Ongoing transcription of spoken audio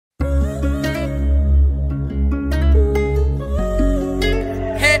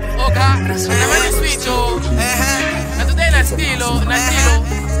Hue'Briz. Na mani sweet oh. Na today na stilo.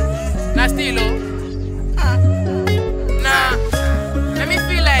 Nah, let me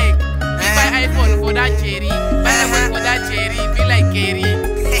feel like if I iPhone for that cherry, buy iPhone for that cherry, feel like Kerry.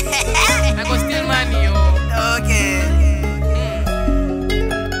 I go steal money oh. Okay.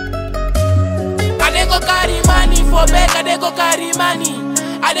 I dey go carry money for beg, I dey go carry money.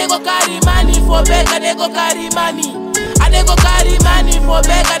 I dey go carry money for beg, I dey go carry money. I dey go carry money for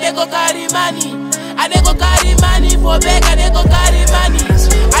beg, I dey go carry money. I dey go carry money for beg, I dey go carry money.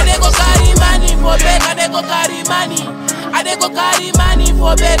 I dey go carry money for beg, I dey go carry money. I dey go carry money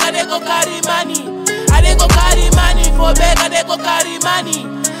for beg, I dey go carry money. I dey go carry money for beg, I dey go carry money.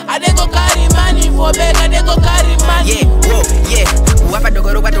 I dey go carry money for beg, I dey go carry money. Yeah, whoa, yeah. Wapa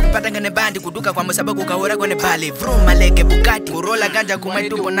dogoro watu kupata ngane bandi kuduka kwa musababu kawora kwenye bali vroom maleke bukati kurola ganja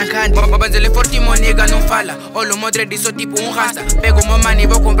kumaitumbo na kandi Babanzele 40 monega no fala Olo modre diso tipo rasta Pego mamani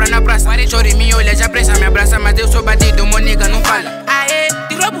vou comprar na praça Chori mi olha já pressa me abraça mas eu sou batido monega não fala Aê,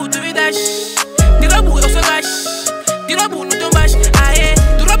 tirobu tu me das Tirobu eu sou gás Tirobu no teu baixo Aê,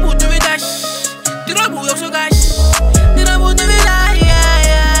 tirobu tu me das Tirobu eu sou gás Tirobu tu me das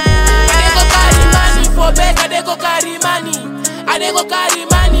I dey go carry money for beg, I dey go carry money I dey go carry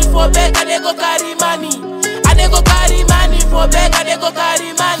money for beg, I dey go carry money. I dey go carry money for beg, I dey go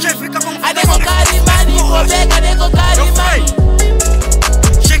carry money. I dey go carry money for beg, I dey go carry money.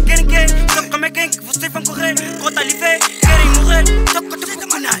 Chacun quem, só como é quem que vocês vão correr? Conta livre, querem morrer. Toca tu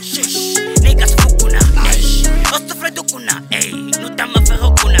fucuna, xixi. Niggas fucuna, ei. Eu sofro do cuna, ei. Não tá ma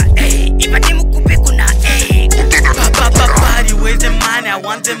ferro cuna, ei. E batemos com pecuna, ei. Party, where's the money? I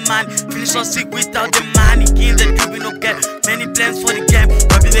want the money. Feeling so sick without the money. Kill the dream, we no get many plans for the game.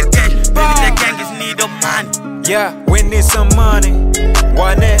 Robbing the cash, baby the gang is need of money. Yeah, we need some money.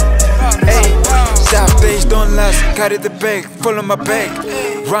 Want it? Hey, that face don't last. Carry the bag, follow my bag.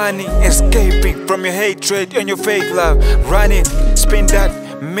 Running, escaping from your hatred and your fake love. Running, spin that.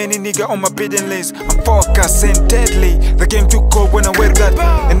 Many nigga on my bidding list. I'm focusing deadly. The game too cold when I wear that.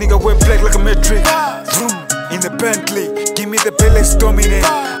 A nigga wear black like a metric. Vroom, in the Bentley. Give me the Billets dominate.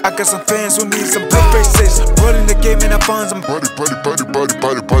 I got some fans who need some blood faces. Rolling the game and I found some party. I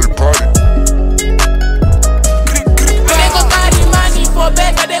dey go carry money for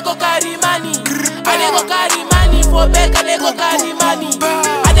beg, I dey go carry money. I dey go carry money for beg, I dey go carry money.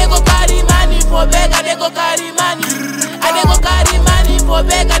 I dey go carry money for beg, I dey go carry money. I dey go carry money for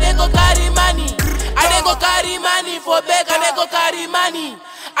beg, I dey go carry money. I dey go carry money for beg, I dey go carry money.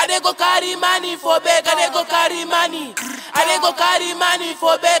 I dey go carry money for beg, I dey go carry money. I dey go carry money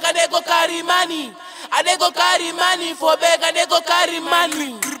for beg, I dey go carry money. I dey go carry money for beg, I dey go carry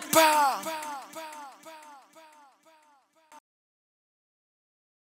money.